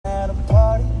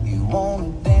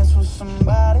wanna dance with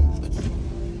somebody, but you...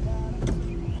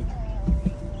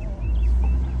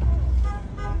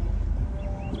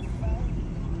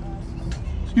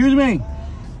 Excuse me.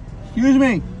 Excuse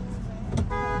me.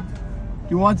 Do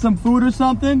you want some food or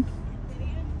something?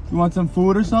 You want some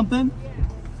food or something?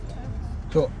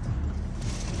 So,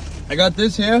 I got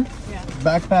this here. Yeah.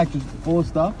 Backpack just full of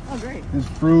stuff. Oh, great. There's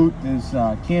fruit, there's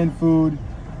canned food,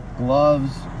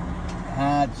 gloves,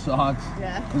 hat, socks.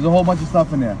 Yeah. There's a whole bunch of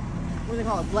stuff in there. What do they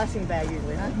call it? Blessing bag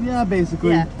usually, huh? Yeah,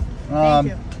 basically. Yeah. Thank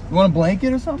you. You want a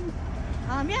blanket or something?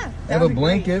 Yeah. I have a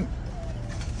blanket.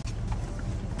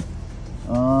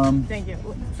 Thank you.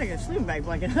 It's like a sleeping bag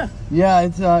blanket. Yeah,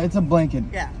 it's a blanket.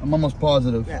 Yeah. I'm almost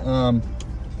positive. Yeah.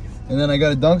 And then I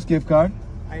got a Dunk's gift card.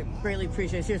 I greatly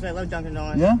appreciate it. Seriously, I love Dunkin'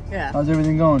 Donuts. Yeah? Yeah. How's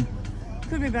everything going?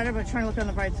 Could be better, but trying to look on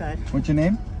the bright side. What's your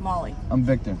name? Molly. I'm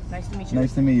Victor. Nice to meet you.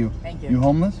 Nice to meet you. Thank you. You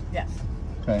homeless? Yes.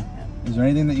 Okay. Yeah. Is there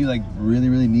anything that you like really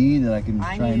need that I can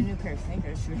I try need and... a new pair of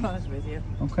sneakers, to be honest with you.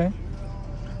 Okay.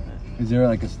 Is there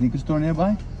like a sneaker store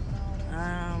nearby?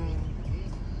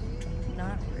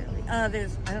 Not really.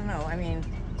 There's, I don't know. I mean,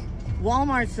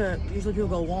 Walmart's, usually people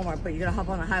go Walmart, but you gotta hop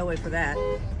on the highway for that.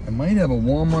 I might have a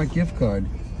Walmart gift card.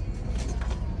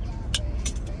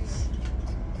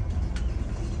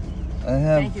 I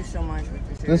have... Thank you so much,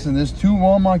 Victor. Listen, there's 2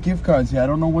 Walmart gift cards here. I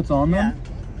don't know what's on them,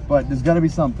 but there's got to be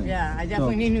something. Yeah, I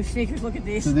definitely need new sneakers. Look at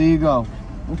these. So there you go.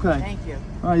 Okay. Thank you.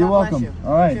 All right, you're God welcome. bless you.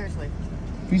 All right. Seriously.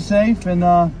 Be safe, and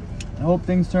I hope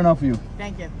things turn out for you.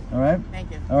 Thank you. All right? Thank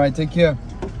you. All right, take care.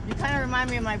 You kind of remind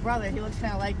me of my brother. He looks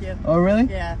kind of like you. Oh, really?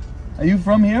 Yeah. Are you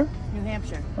from here? New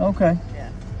Hampshire. Okay.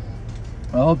 Yeah.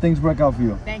 I hope things work out for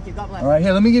you. Thank you. God bless. All right,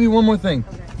 here, let me give you one more thing.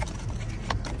 Okay.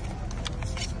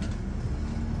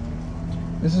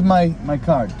 This is my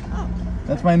card. Oh.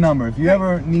 That's my number. If you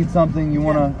ever need something, you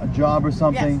want a job or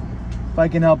something, Yes. if I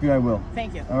can help you, I will.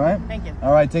 Thank you. All right? Thank you.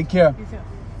 All right, take care. You too.